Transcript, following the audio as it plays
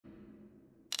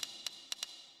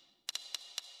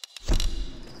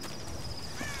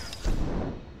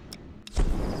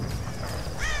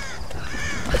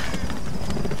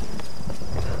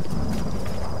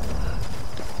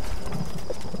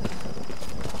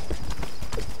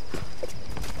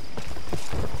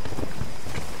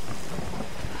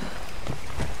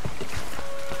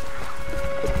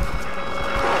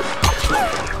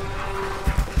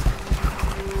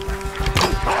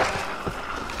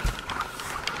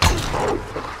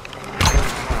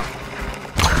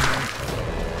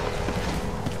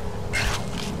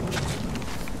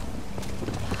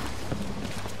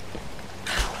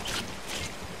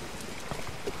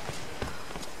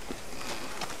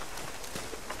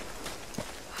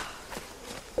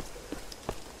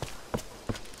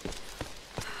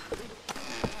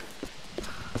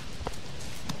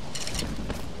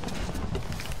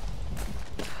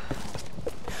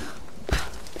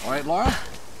All right, Lara.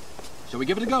 Shall we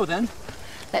give it a go, then?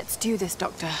 Let's do this,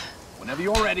 Doctor. Whenever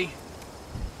you're ready.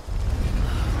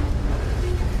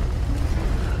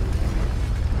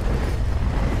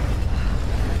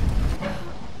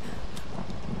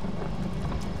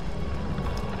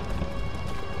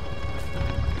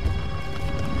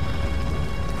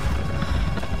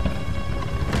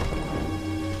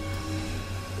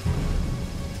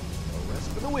 No rest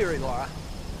for the weary, Lara.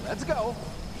 Let's go.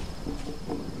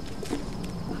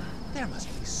 There must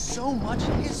be so much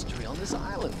history on this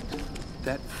island.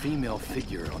 That female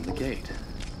figure on the gate.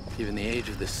 Given the age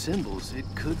of the symbols, it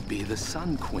could be the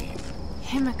Sun Queen.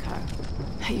 Himiko.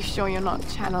 Are you sure you're not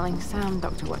channeling Sam,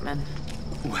 Dr. Whitman?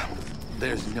 Well,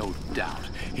 there's no doubt.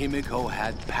 Himiko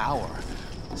had power.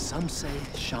 Some say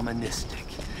shamanistic,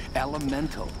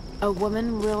 elemental. A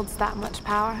woman wields that much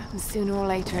power, and sooner or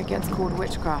later it gets called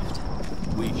witchcraft.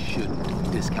 We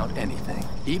shouldn't discount anything,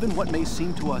 even what may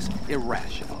seem to us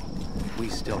irrational. We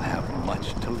still have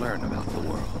much to learn about the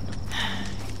world.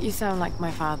 You sound like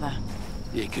my father.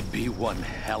 It could be one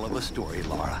hell of a story,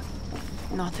 Lara.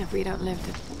 Not if we don't live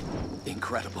to...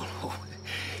 Incredible. Oh,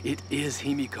 it is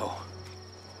Himiko.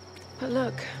 But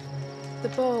look, the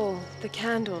bowl, the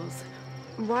candles.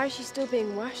 Why is she still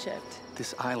being worshipped?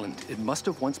 This island, it must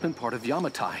have once been part of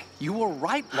Yamatai. You were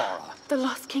right, Lara. The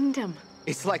Lost Kingdom.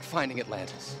 It's like finding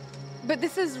Atlantis. But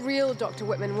this is real, Dr.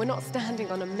 Whitman. We're not standing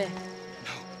on a myth.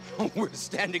 No, we're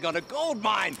standing on a gold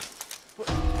mine.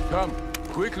 Come,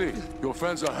 quickly. Your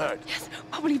friends are hurt. Yes,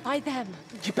 probably by them.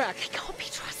 Get back. They can't be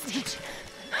trusted.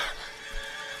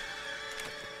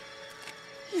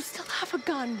 You still have a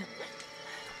gun.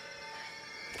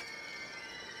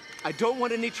 I don't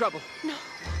want any trouble. No.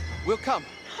 We'll come.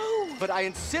 No. But I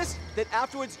insist that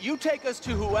afterwards you take us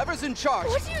to whoever's in charge.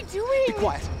 What are you doing? Be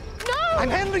quiet. No! I'm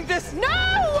handling this. No!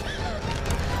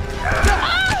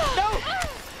 Ah! No!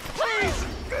 Please!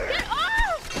 Get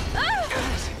off!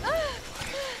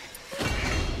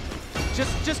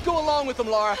 Just go along with them,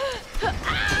 Lara.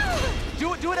 Do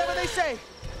whatever they say.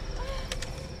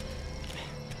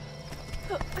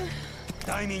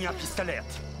 Дай меня пистолет.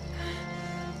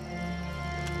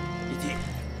 Иди.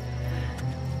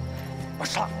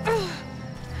 Пошла.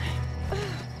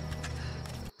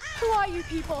 Who are you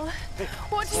people?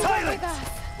 What do you want with us?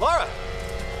 Lara!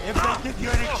 If they give you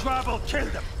any trouble, kill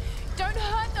them. Don't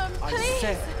hurt them, I please!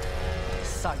 said,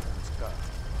 silence, girl.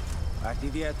 А ты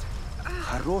ведь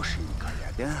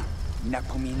хорошенькая, да?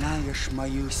 Напоминаешь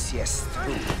мою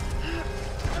сестру.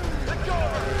 Let go!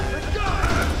 Let go!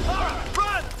 Lara,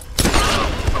 run!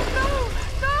 No!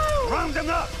 No! Round them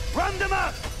up! Round them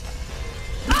up!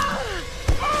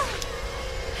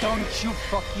 Don't you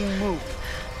fucking move!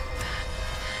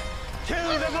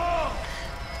 Kill them all!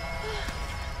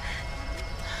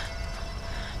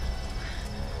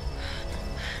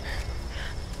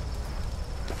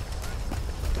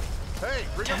 Hey,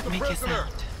 bring up Don't the make a prisoner!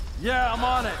 sound. Yeah, I'm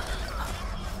on it.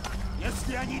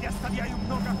 Если они доставляют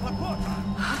много хлопота,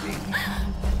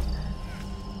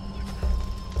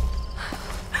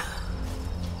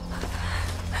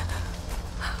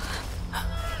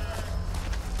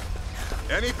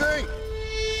 Anything?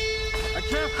 I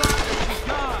can't find it. She's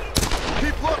gone.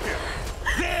 Keep looking.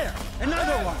 there!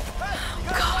 Another one!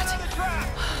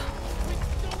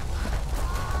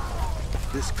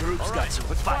 This group's got some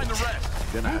Let's fight. find the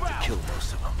rest. Gonna Move have out. to kill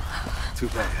most of them. Too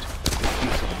bad.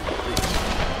 Keep some more, please.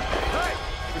 Hey,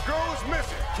 the girl is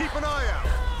missing. Keep an eye out.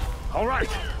 All right.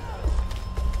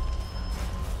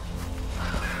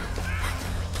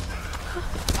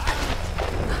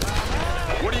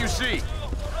 What do you see?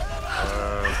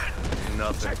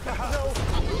 Nothing.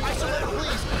 Isolate,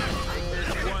 please.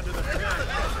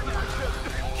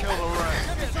 Kill the rest.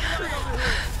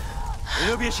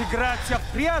 Любишь играться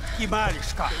в прятки,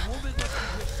 малышка?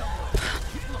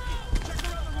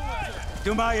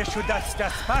 Думаешь,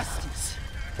 удастся спастись?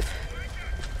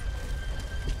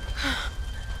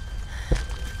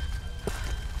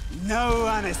 No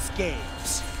one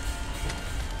escapes.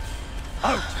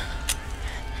 Out!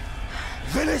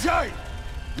 Вылезай!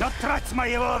 Но трать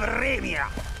моего времени!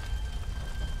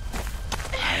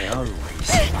 I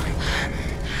always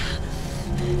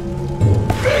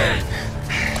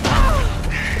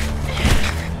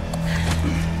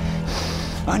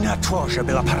find Она тоже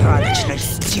была порядочной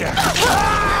стервой.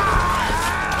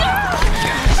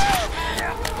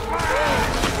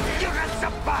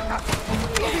 Собака!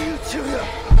 Убью тебя!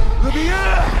 Убью!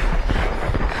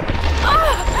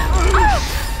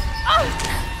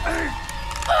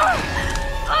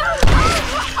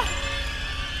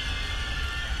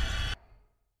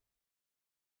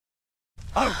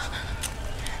 Аут!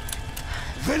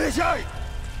 Вылезай!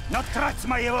 Но трать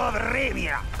моего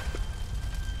времени!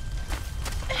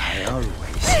 I always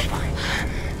fight.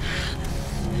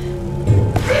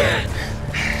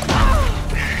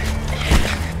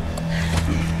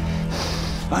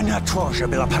 Она тоже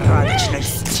была порядочной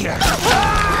стервой.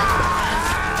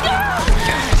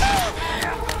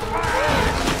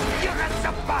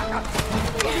 Собака!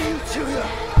 Убью тебя!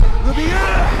 Убью!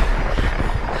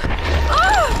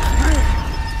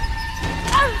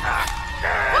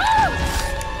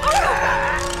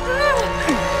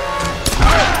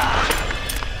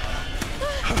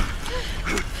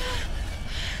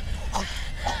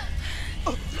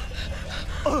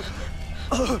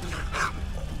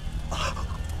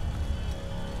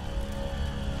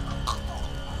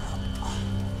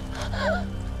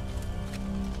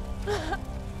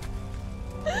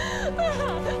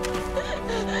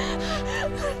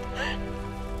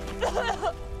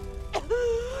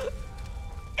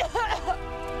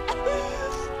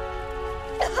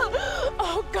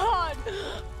 Oh, God!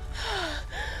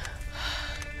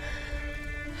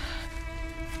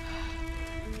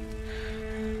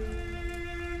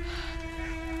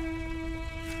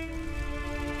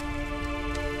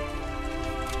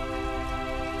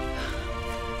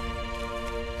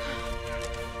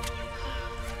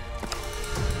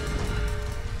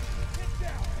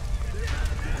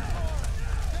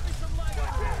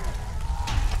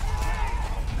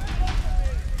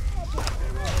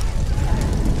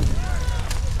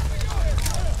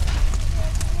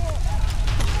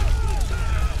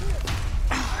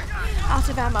 Out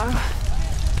of ammo.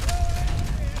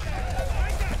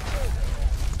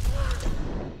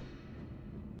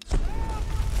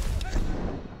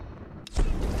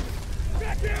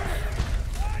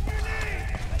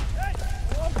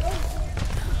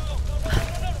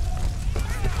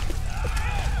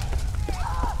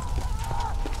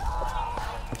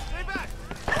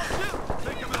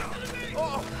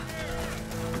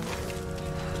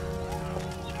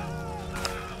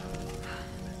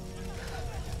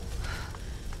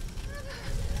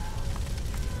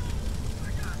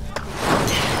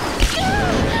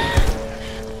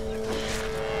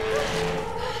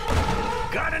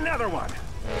 Got another one!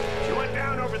 She went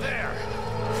down over there.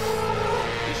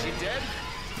 Is she dead?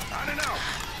 I don't know.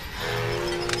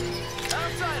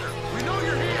 Outsider, we know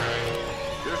you're here.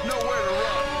 There's nowhere to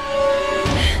run.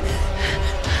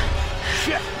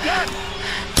 Shit! Gun!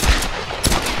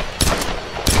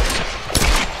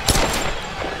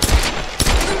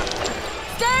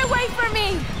 Stay away from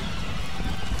me!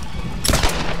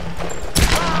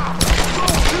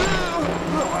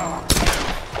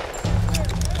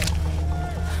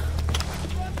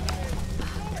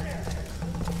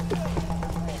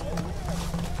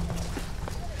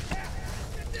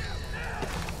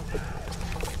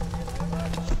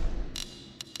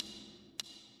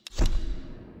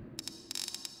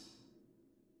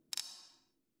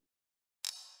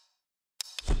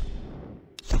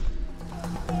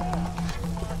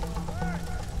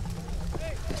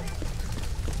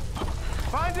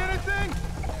 Find anything?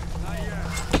 Not yet.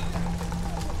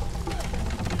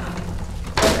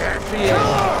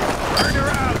 Turn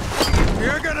around!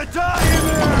 You're gonna die in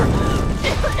there!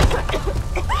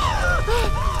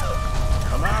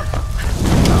 Come out!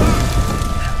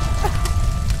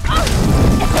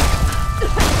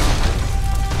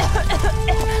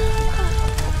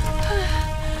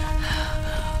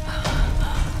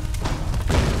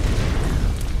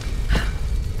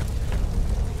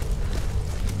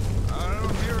 I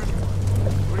don't hear it.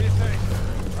 What do you think?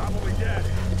 Probably dead.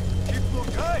 Keep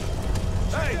looking. Hey!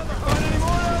 Hey! Find any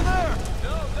more down there?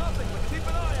 No, nothing, but keep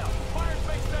an eye out. Fires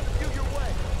may send a few your way.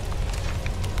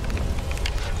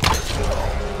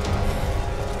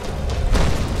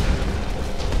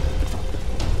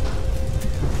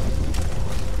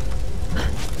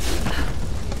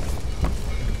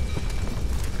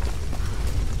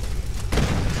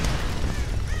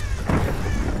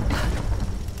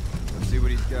 Let's see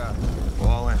what he's got.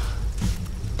 All in.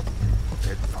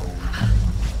 Headphone.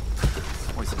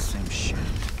 Always the same shit.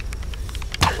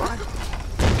 What?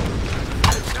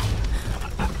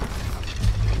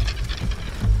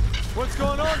 What's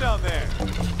going on down there?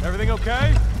 Everything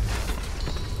okay?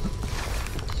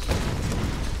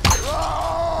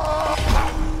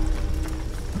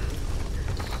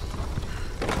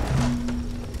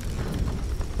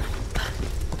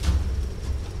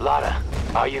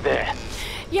 Are you there?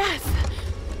 Yes!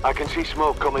 I can see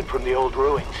smoke coming from the old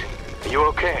ruins. Are you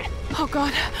okay? Oh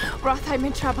god, Roth, I'm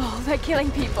in trouble. They're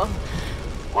killing people.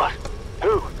 What?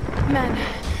 Who? Men.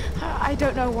 I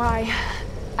don't know why.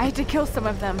 I had to kill some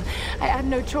of them. I had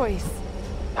no choice.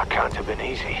 That can't have been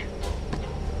easy.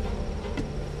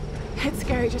 It's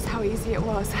scary just how easy it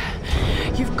was.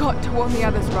 You've got to warn the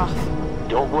others, Roth.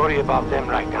 Don't worry about them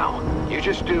right now. You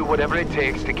just do whatever it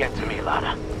takes to get to me,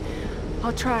 Lana.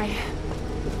 I'll try.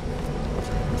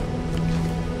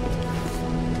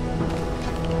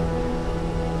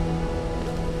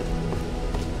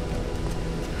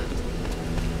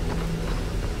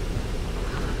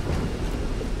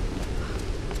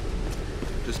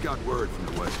 Just got word from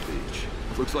the West Beach.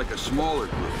 Looks like a smaller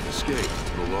group escaped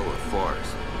to the lower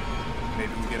forest.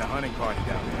 Maybe we get a hunting party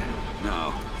down there.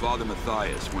 No, Father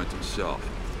Matthias went himself.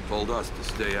 Told us to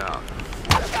stay out.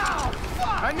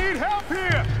 I need help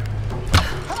here!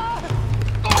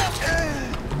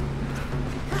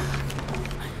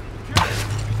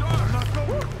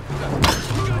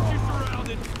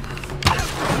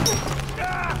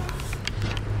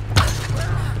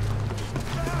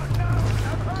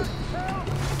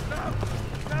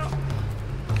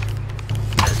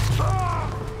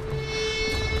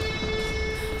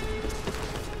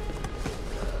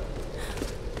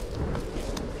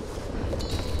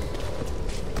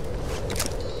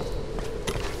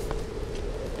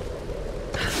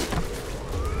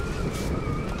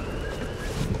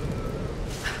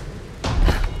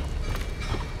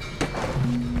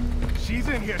 She's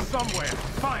in here somewhere.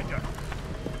 Find her.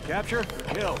 Capture or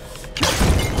kill?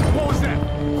 What was that?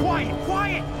 Quiet!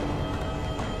 Quiet!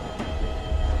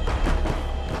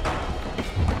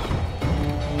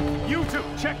 You two,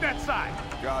 check that side.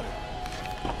 Got it.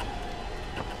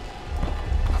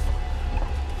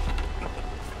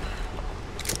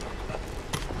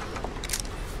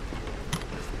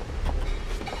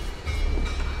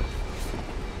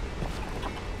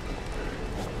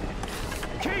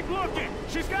 Keep looking!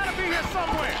 She's gotta be here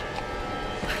somewhere!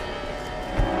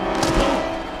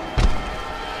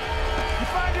 You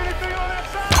find anything on that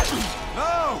side?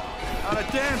 No! Not a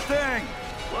damn thing!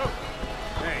 Whoa!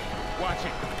 Hey, watch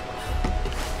it.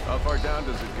 How far down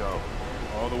does it go?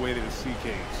 All the way to the sea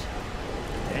caves.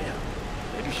 Damn,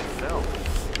 maybe she fell.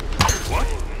 What?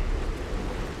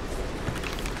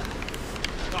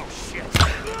 Oh, shit.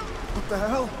 What the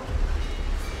hell?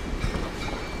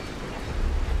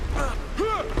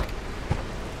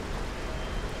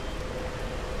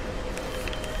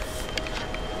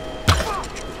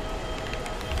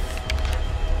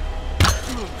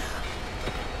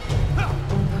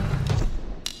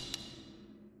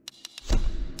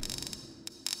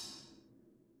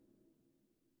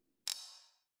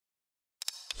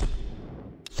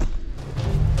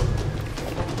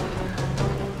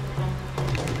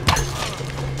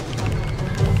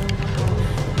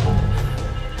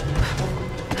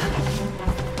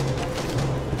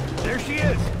 There she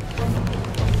is!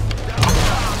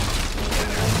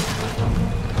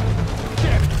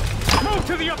 Get! Move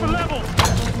to the upper level!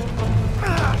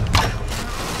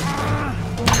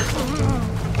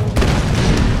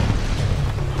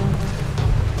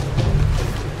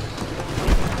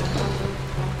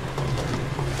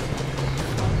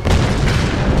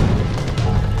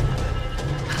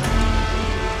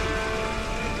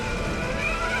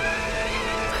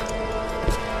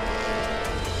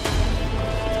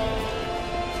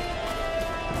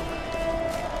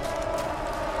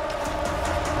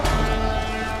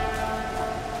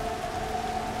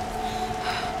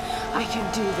 I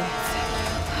can do this.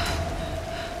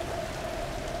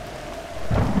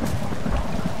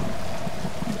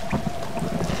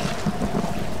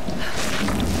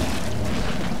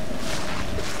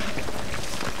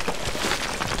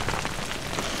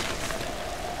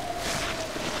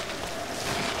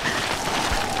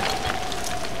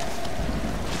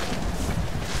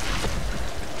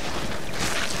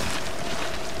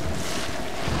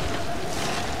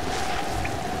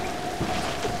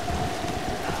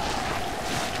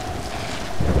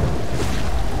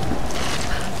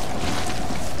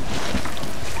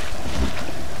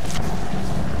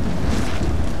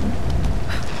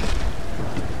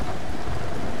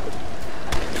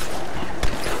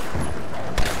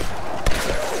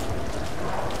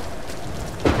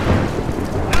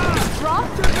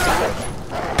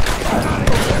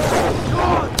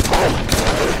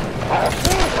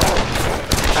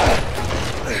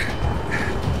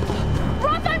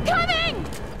 Roth, I'm coming!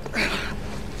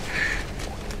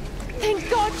 Thank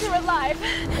God you're alive.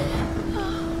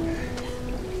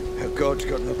 God's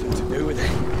got nothing to do with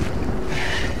it.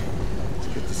 It's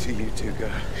good to see you two go.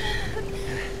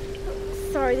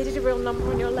 sorry they did a real number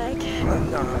on your leg.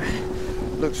 No,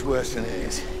 looks worse than it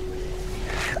is.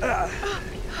 Have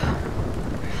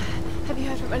you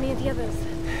heard from any of the others?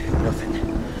 Nothing.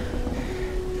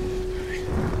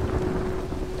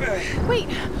 Wait,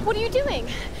 what are you doing?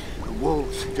 The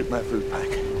wolves took my food pack.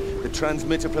 The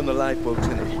transmitter from the lifeboat's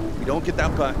in it. We don't get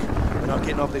that back, we're not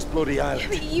getting off this bloody island.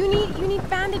 But you need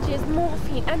bandages,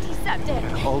 morphine,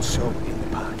 antiseptic. Also in the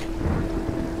pack.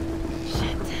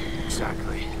 Shit.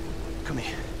 Exactly. Come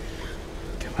here.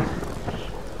 Come on.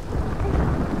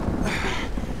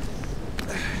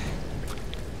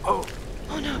 Oh.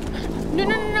 Oh no. No.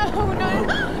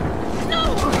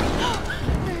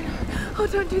 Oh,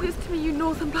 don't do this to me, you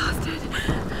northern bastard.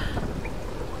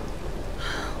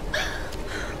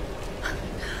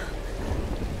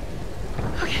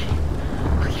 Okay.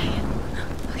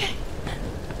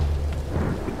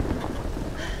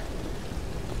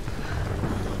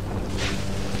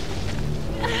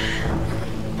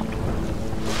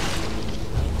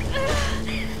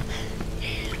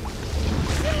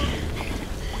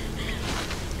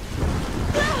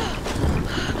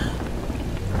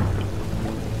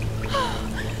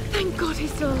 Thank God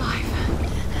he's still alive.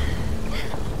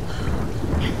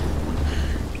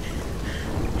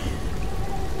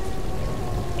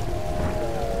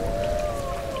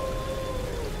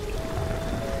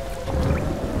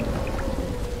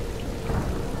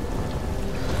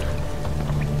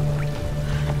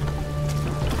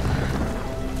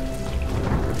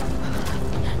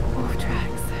 Wolf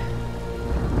tracks.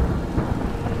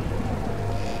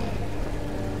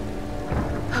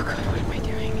 Oh God, what am I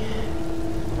doing?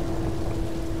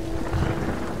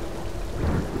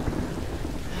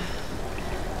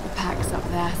 The pack's up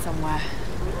there somewhere.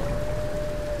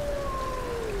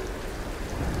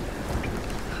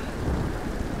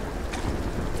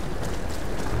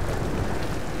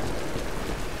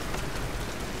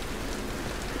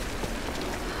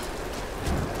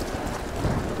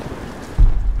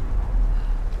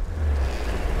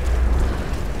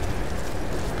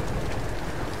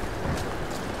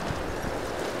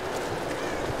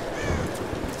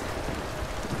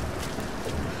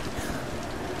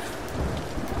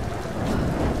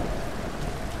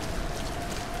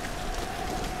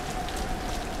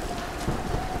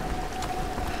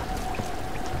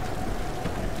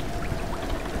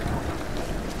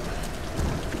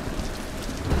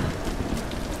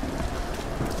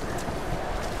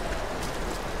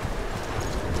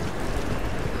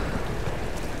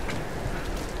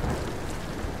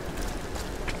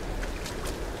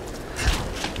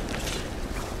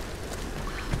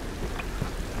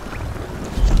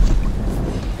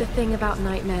 The thing about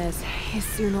nightmares is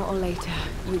sooner or later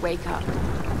you wake up.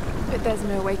 But there's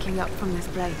no waking up from this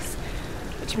place,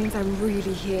 which means I'm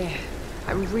really here.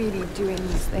 I'm really doing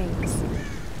these things.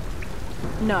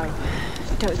 No,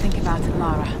 don't think about it,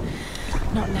 Lara.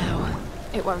 Not now.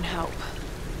 It won't help.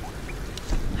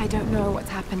 I don't know what's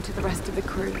happened to the rest of the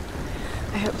crew.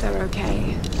 I hope they're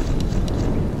okay.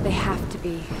 They have to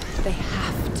be. They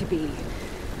have to be.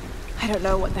 I don't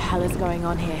know what the hell is going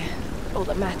on here. All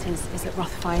that matters is that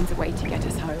Roth finds a way to get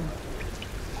us home.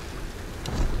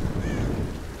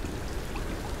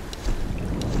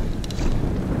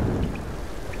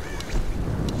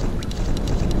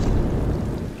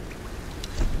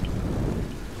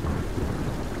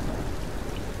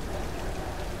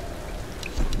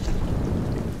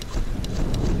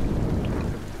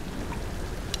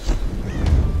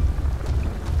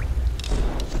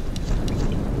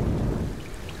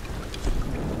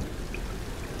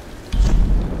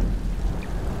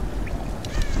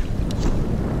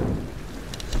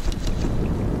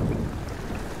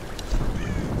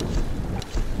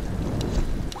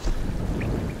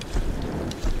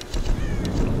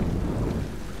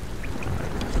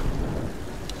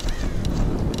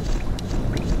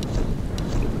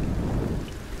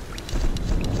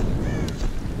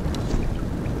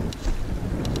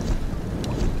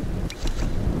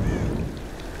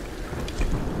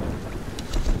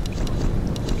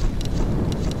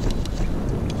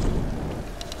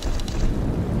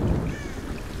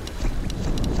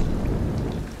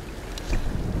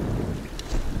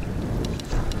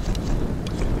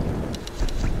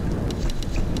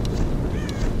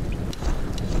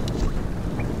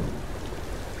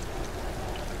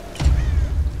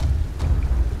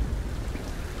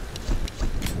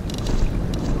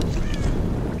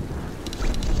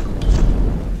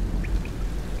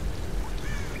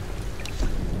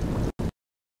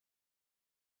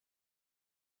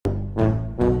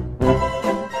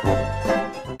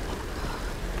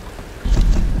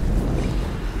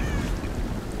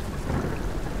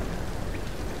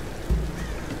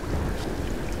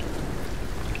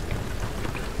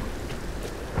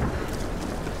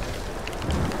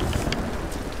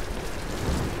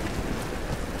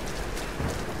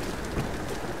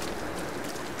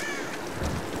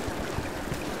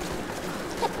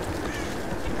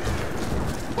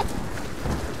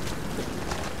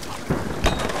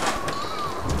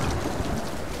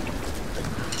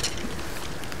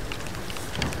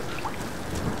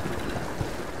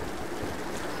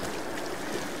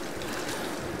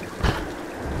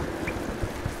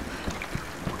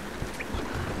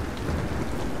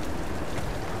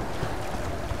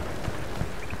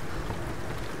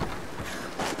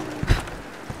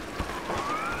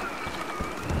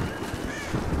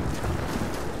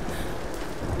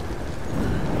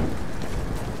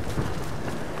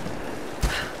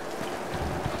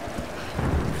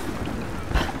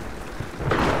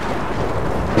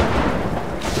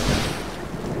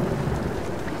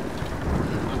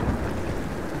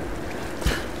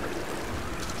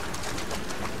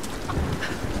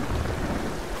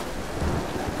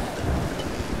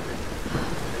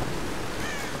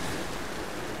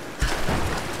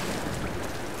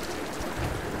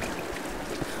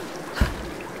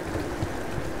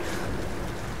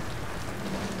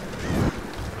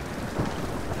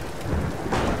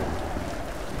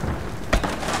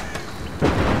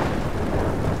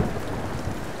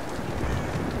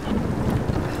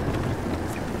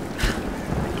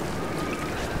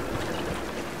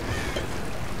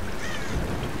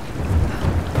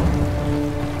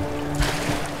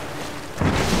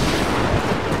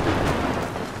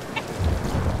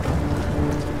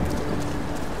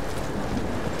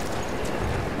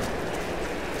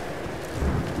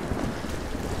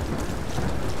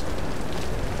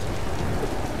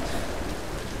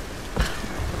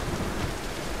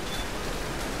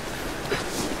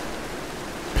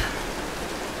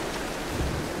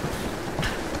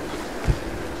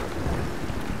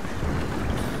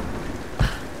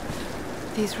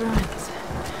 these ruins.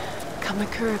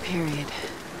 Kamakura period.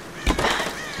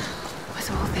 Was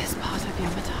all this part of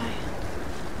Yamatai?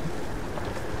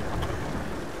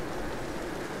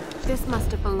 This must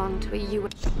have belonged to a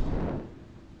UN.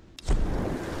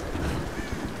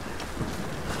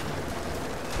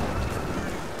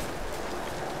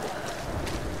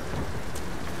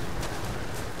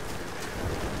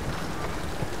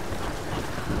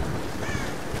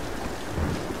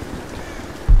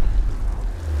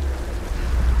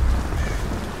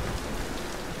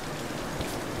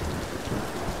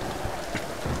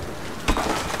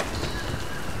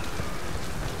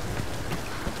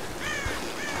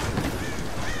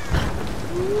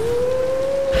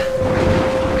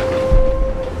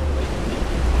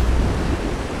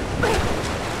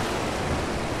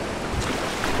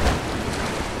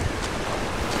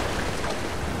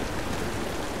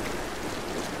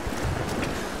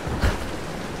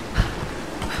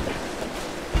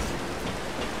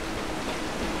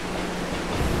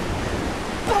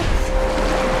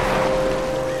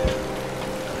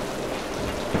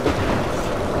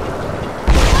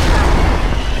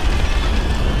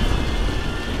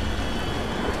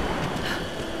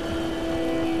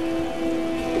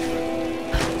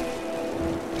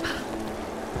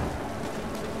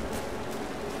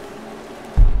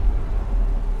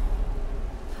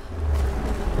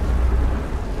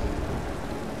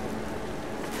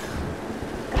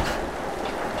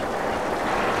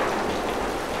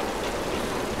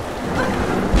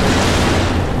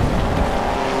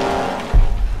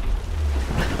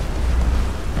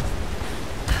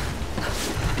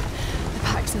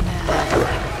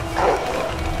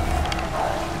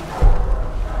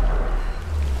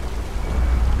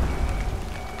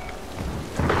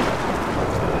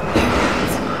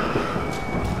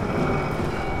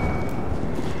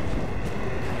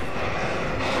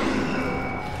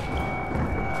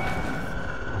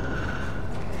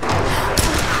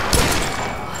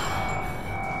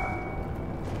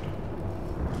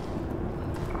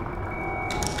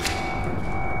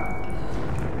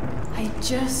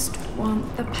 Just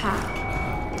want the pack.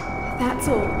 That's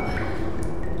all.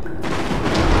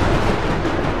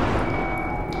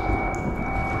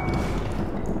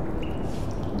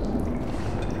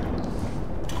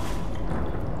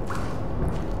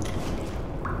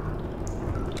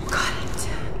 Got it.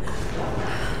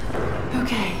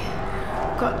 Okay.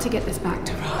 Got to get this back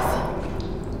to Roth.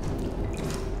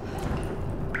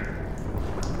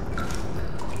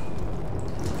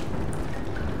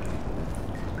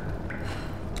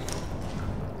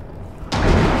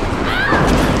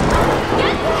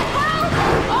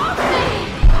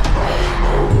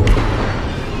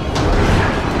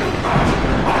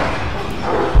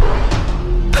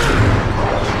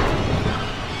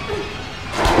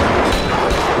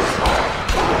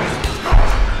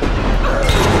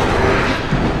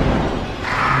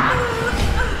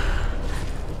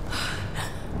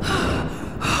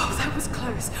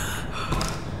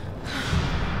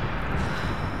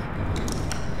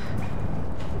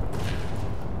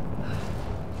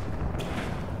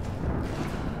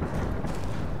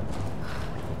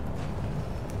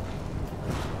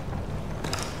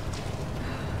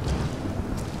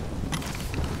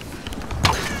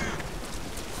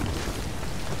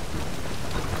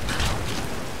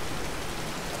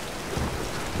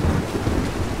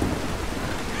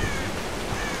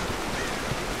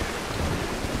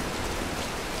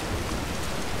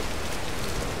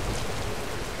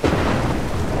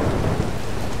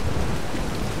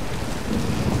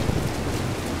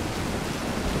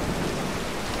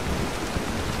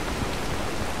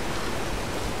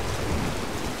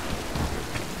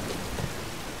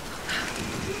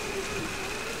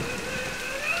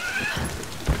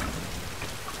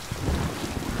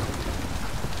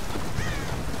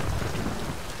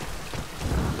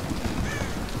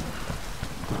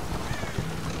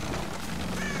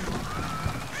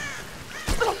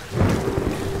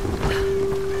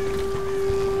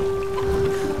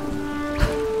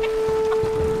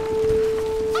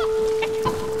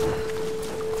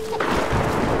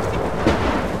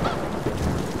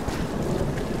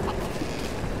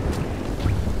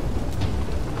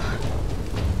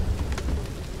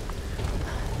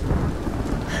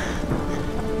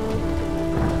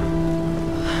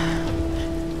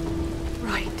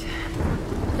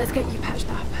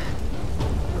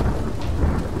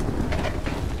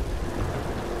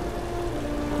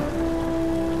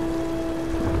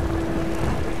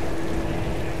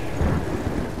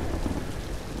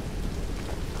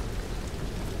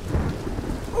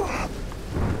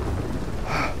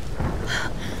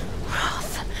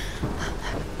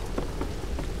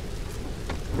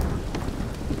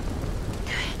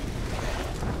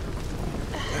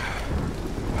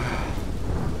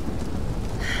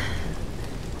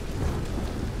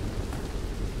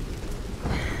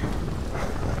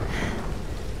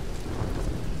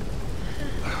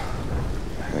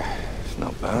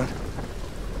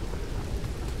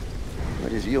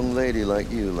 young lady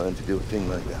like you learn to do a thing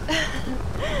like that?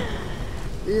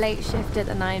 Late shift at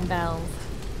the 9 Bells.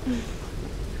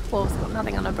 Wolf's got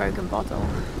nothing on a broken bottle.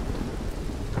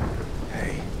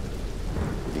 Hey,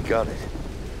 you got it.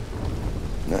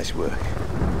 Nice work.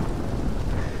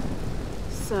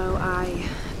 So I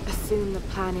assume the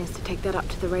plan is to take that up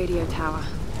to the radio tower.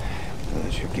 Well,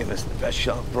 it should give us the best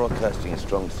shot of broadcasting a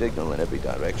strong signal in every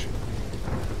direction.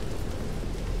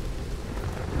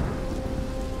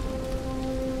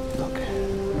 Look.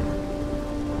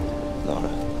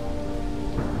 Lara.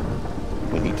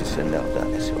 We need to send out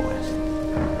that SOS.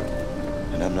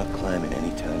 And I'm not climbing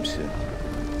anytime soon.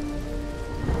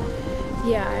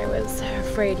 Yeah, I was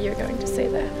afraid you were going to say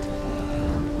that.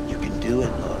 You can do it,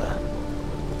 Lara.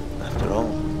 After all,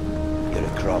 you're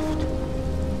a Croft.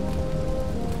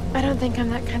 I don't think I'm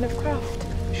that kind of Croft.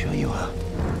 Sure you are.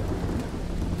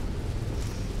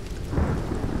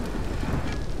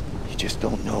 You just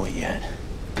don't know it yet.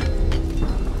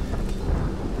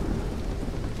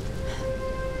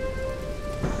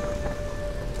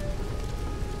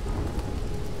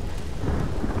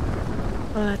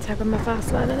 Well, let's hope I'm a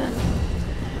fast learner then.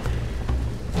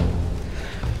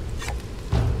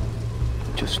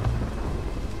 Just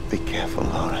be careful,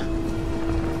 Lara.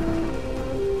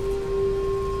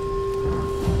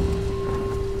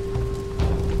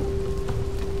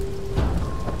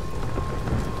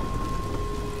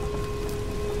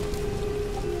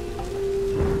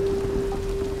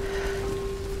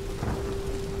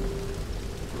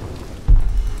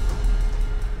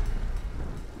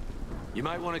 You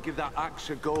might want to give that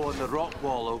axe a go on the rock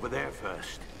wall over there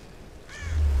first.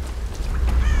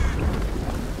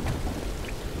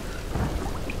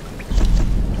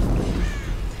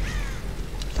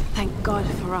 Thank God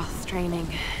for us training.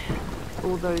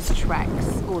 All those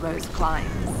treks, all those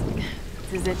climbs.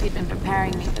 It's as if he'd been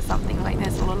preparing me for something like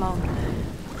this all along.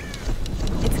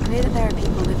 It's clear that there are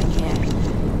people living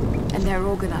here, and they're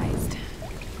organized.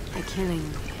 They're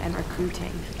killing and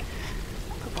recruiting.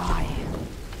 But why?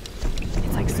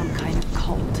 It's like some kind of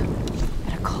cult.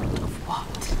 But a cult of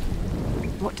what?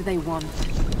 What do they want?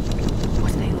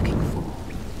 What are they looking for?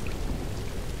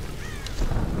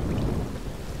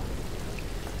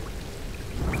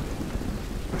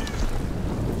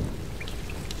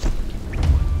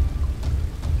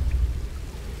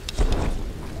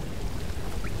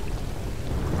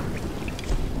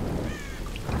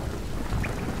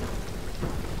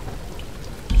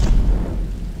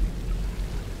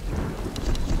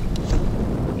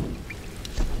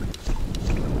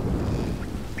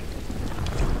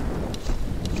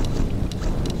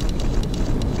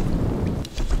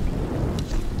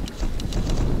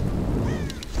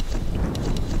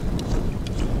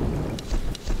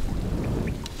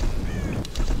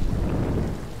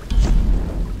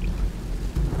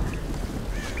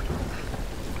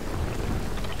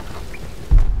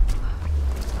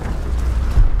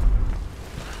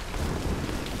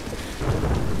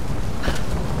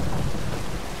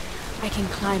 I can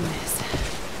climb this.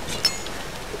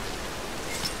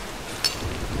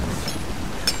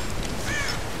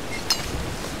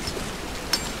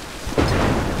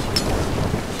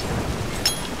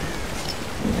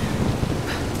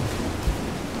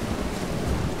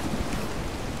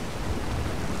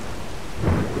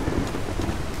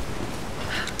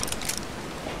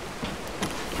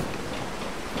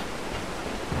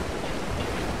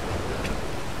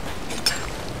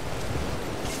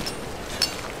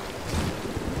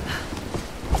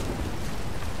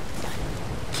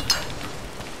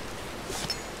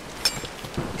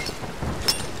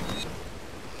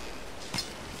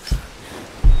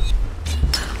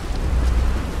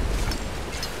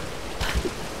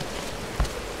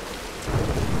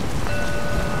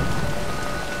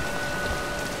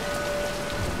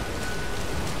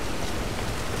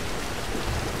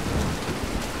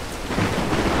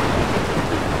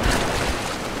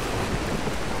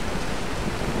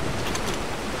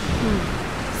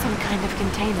 Some kind of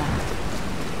container.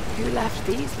 Who left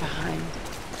these behind?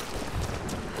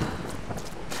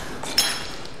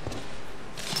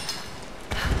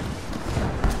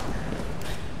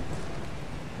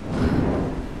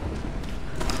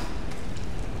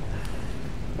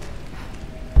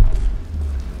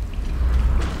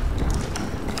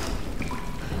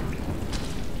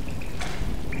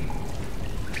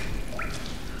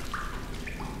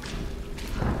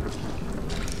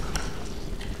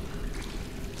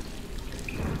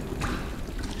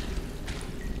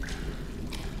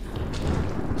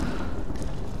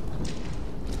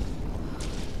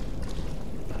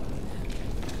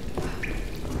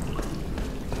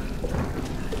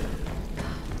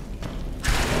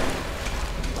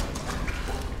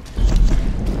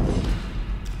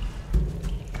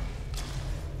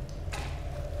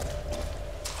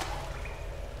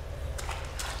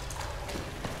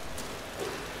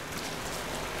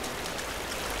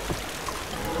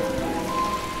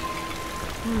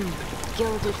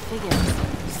 gilded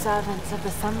figures, servants of the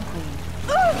Sun Queen.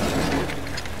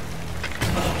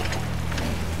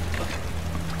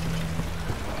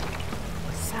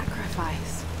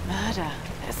 Sacrifice, murder.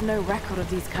 There's no record of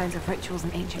these kinds of rituals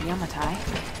in ancient Yamatai.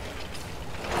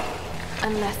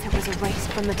 Unless it was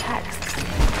erased from the texts.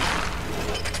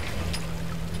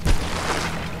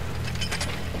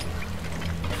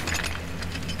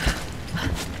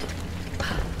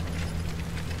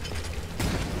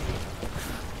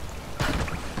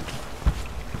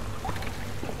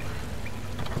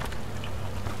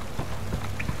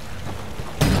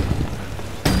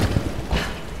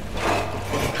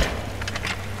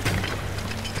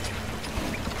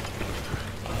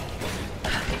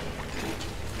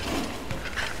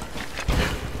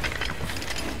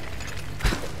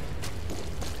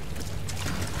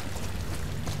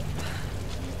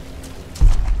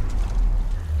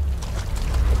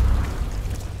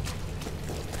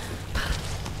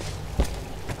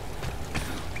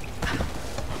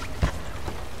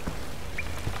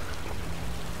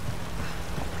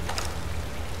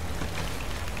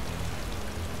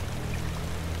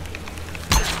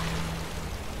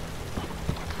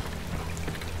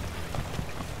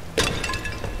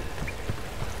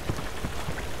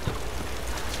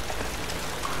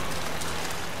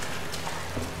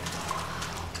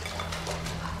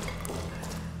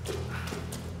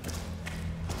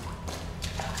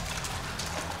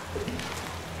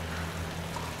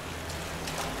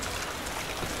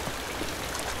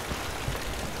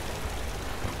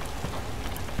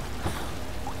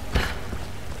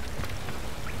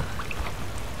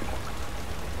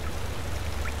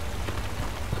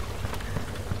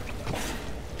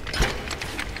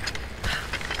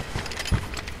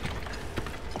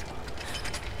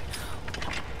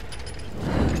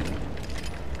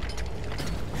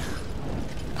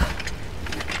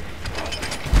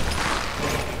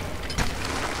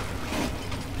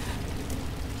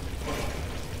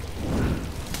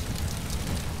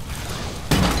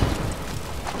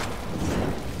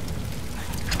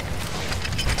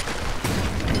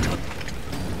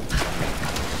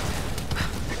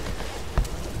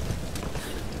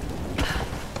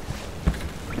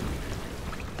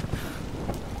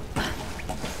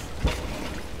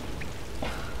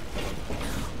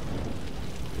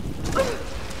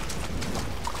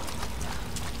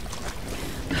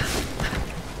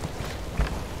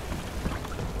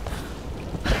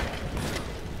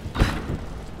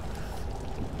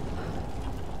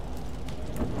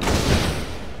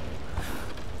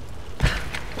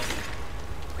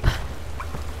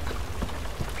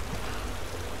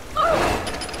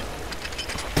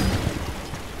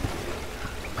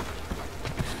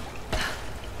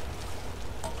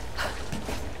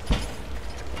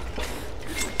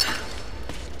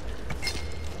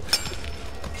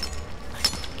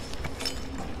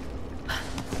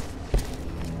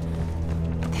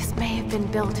 Been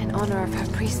built in honor of her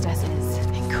priestesses.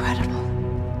 Incredible.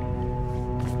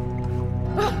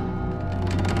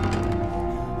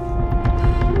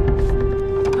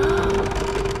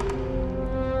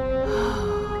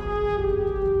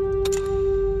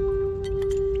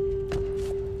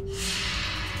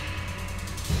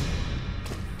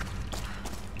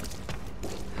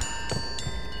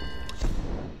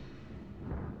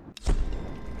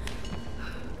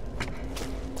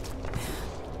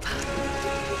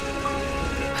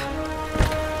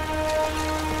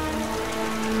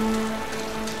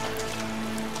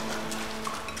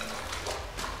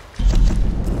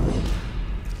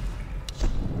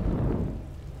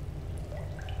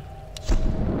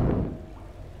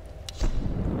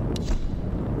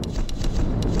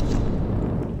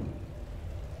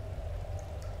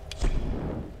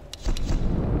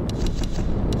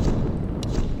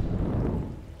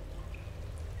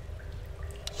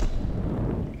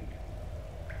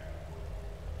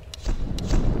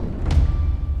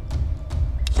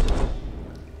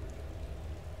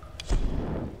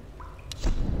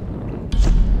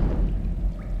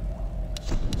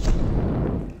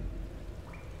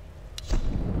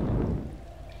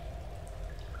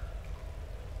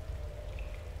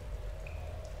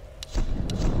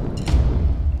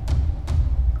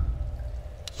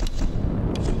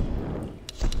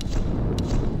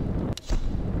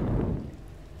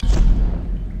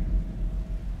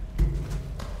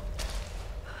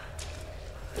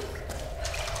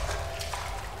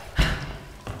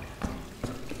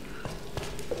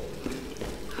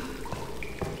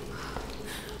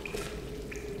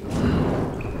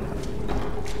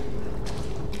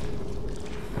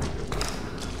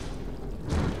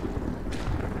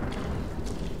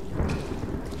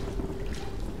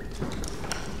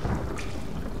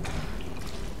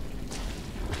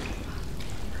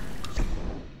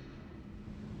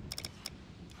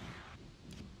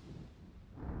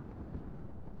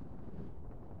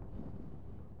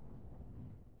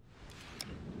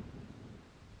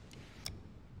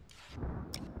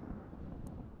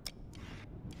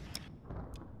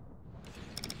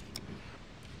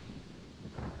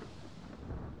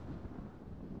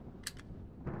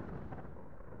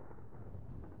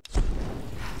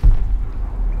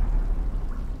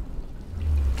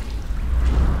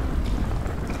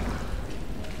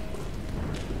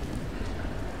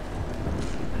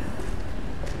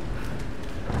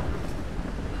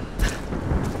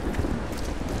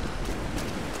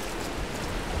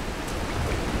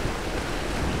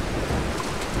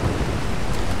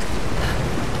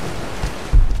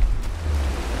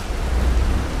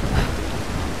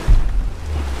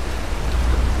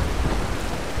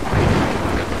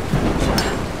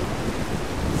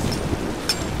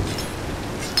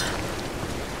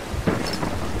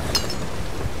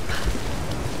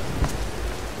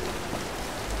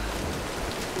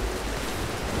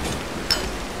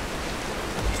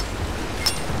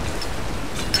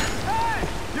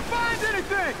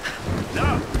 anything?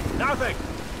 No, nothing.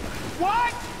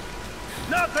 What?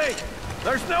 Nothing.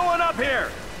 There's no one up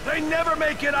here. They never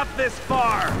make it up this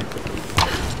far.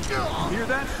 Hear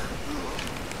that?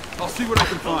 I'll see what I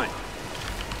can find.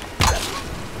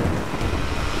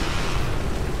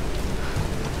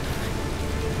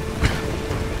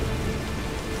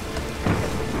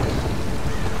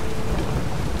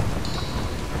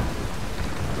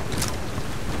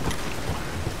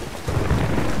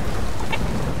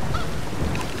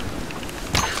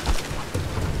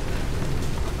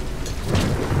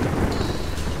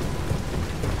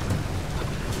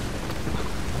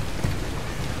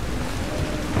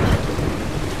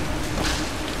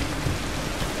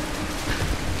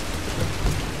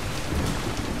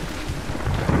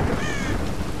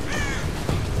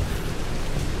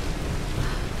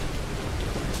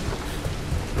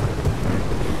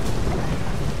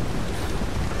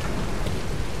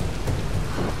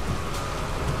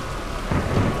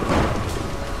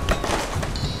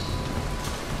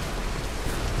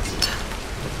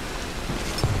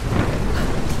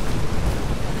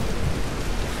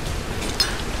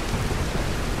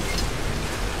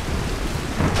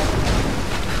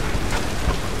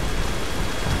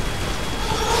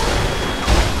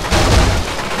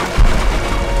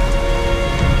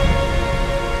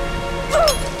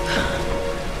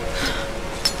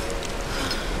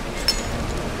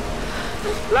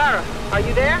 Lara, are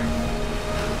you there?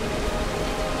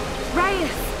 Reyes,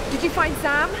 did you find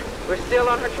Sam? We're still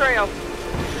on her trail.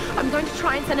 I'm going to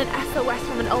try and send an SOS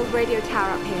from an old radio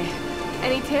tower up here.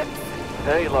 Any tips?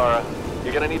 Hey, Lara.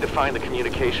 You're gonna need to find the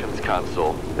communications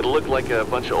console. It'll look like a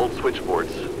bunch of old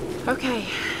switchboards. Okay.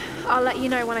 I'll let you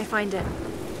know when I find it.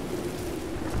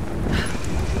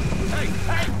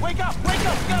 Hey, wake up! Wake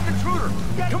up! We got an intruder!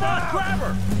 Come on, grab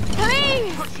her!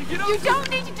 Please! You don't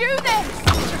need to do this!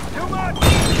 Too much!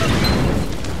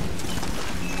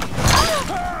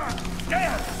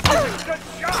 Damn! Good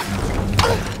shot!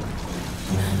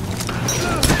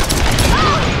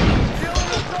 Killing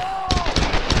us all!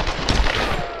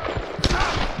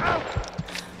 Ow!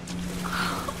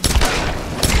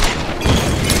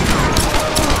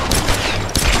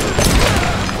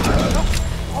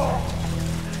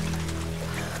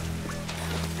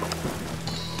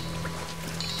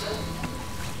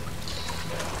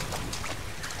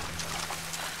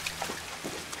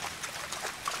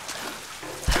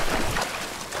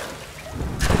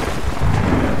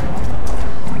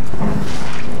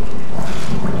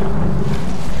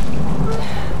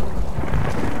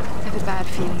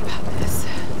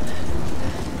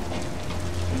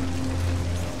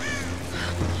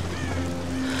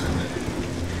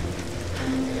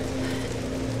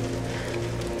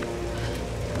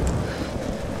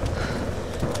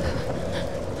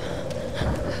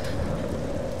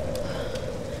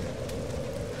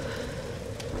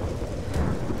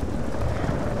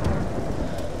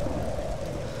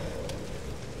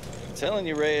 I'm telling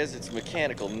you, Reyes, it's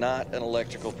mechanical, not an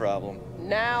electrical problem.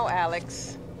 Now,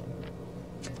 Alex.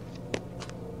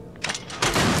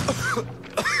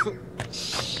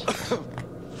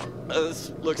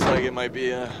 This looks like it might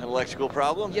be an electrical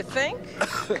problem. You think?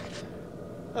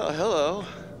 Oh, hello.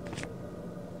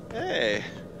 Hey,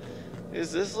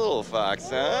 who's this little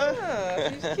fox, huh? Oh,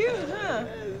 she's cute, huh?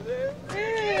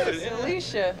 Yeah, it's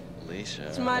Alicia. Alicia.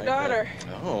 It's my daughter.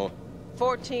 That. Oh.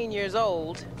 14 years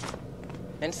old.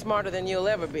 And smarter than you'll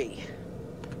ever be.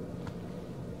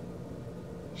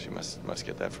 She must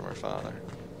get that from her father.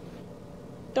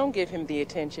 Don't give him the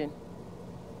attention.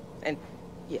 And,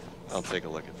 yeah. I'll take a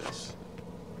look at this.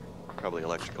 Probably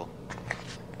electrical.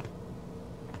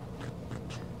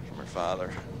 From her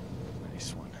father.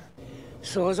 Nice one.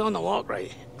 So I was on the lock,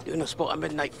 right? Doing a spot of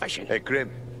midnight fishing. Hey,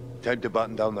 Grim. Time to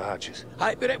button down the hatches.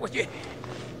 I'll be right with you.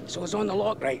 So I was on the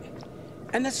lock, right?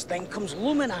 And this thing comes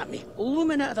looming at me.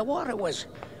 Looming out of the water it was.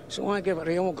 So I give it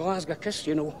a old Glasgow kiss,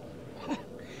 you know.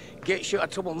 Gets you out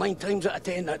of trouble 9 times out of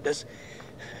 10, that does.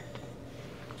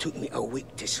 Took me a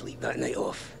week to sleep that night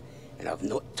off. And I've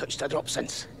not touched a drop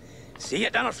since. See you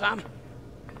at dinner, fam.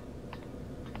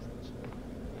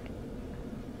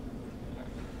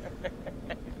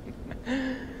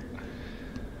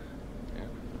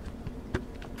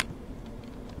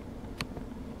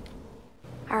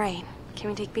 All right, can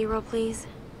we take B-roll, please?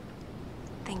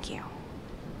 Thank you.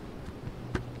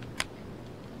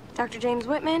 Dr. James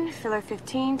Whitman, filler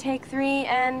 15, take 3,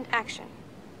 and action.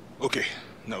 Okay,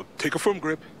 now take a firm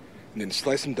grip, and then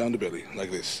slice him down the belly, like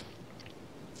this.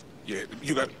 Yeah,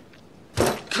 you got...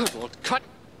 Good Lord, cut!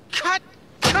 Cut!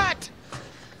 Cut!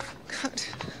 Cut!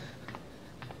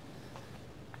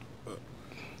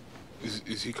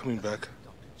 Is he coming back?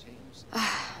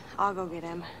 I'll go get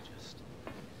him.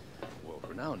 Well,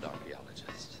 world-renowned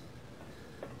archaeologist.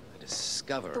 I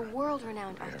discover... The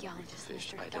world-renowned archaeologist,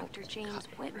 fish. Mr. Dr. James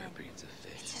Whitman. Breeds of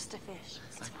fish. It's just a fish.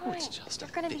 It's I fine. know it's just a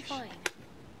You're gonna be fish. fine.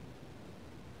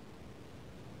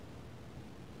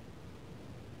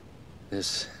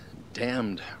 This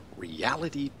damned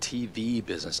reality TV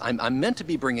business. I'm meant to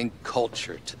be bringing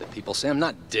culture to the people, Sam,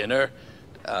 not dinner.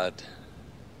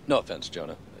 No offense,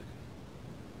 Jonah.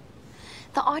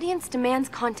 The audience demands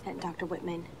content, Dr.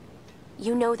 Whitman.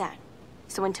 You know that.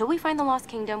 So until we find the Lost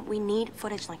Kingdom, we need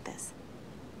footage like this.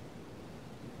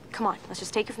 Come on, let's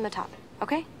just take it from the top,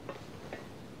 okay?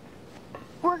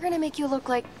 We're gonna make you look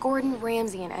like Gordon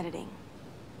Ramsay in editing.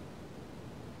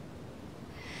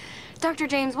 Dr.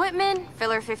 James Whitman,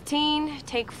 filler 15,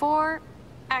 take 4,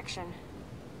 action.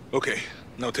 Okay,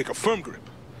 now take a firm grip.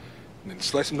 And then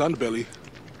slice him down the belly.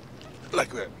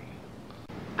 Like that.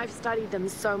 I've studied them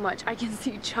so much, I can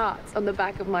see charts on the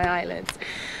back of my eyelids.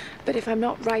 But if I'm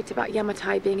not right about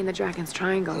Yamatai being in the Dragon's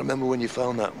Triangle... I remember when you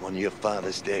found that in one of your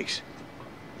father's digs.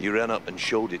 You ran up and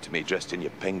showed it to me dressed in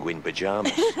your penguin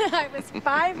pajamas. I was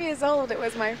 5 years old. It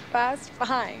was my first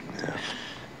find. Yeah.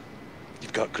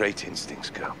 You've got great instincts,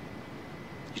 girl.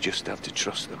 You just have to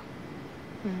trust them.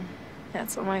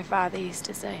 That's what my father used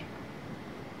to say.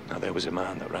 Now, there was a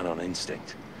man that ran on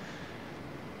instinct.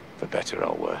 For better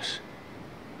or worse.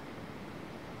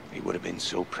 He would have been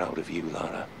so proud of you,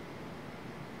 Lara.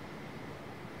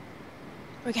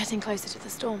 We're getting closer to the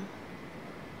storm.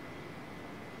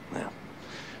 Now,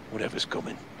 whatever's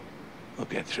coming, we'll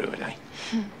get through it, eh?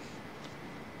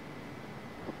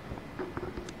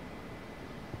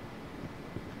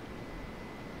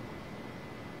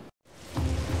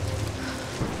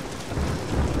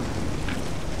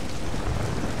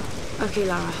 Okay,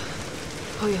 Lara.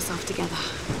 Pull yourself together.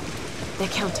 They're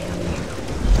counting on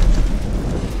you.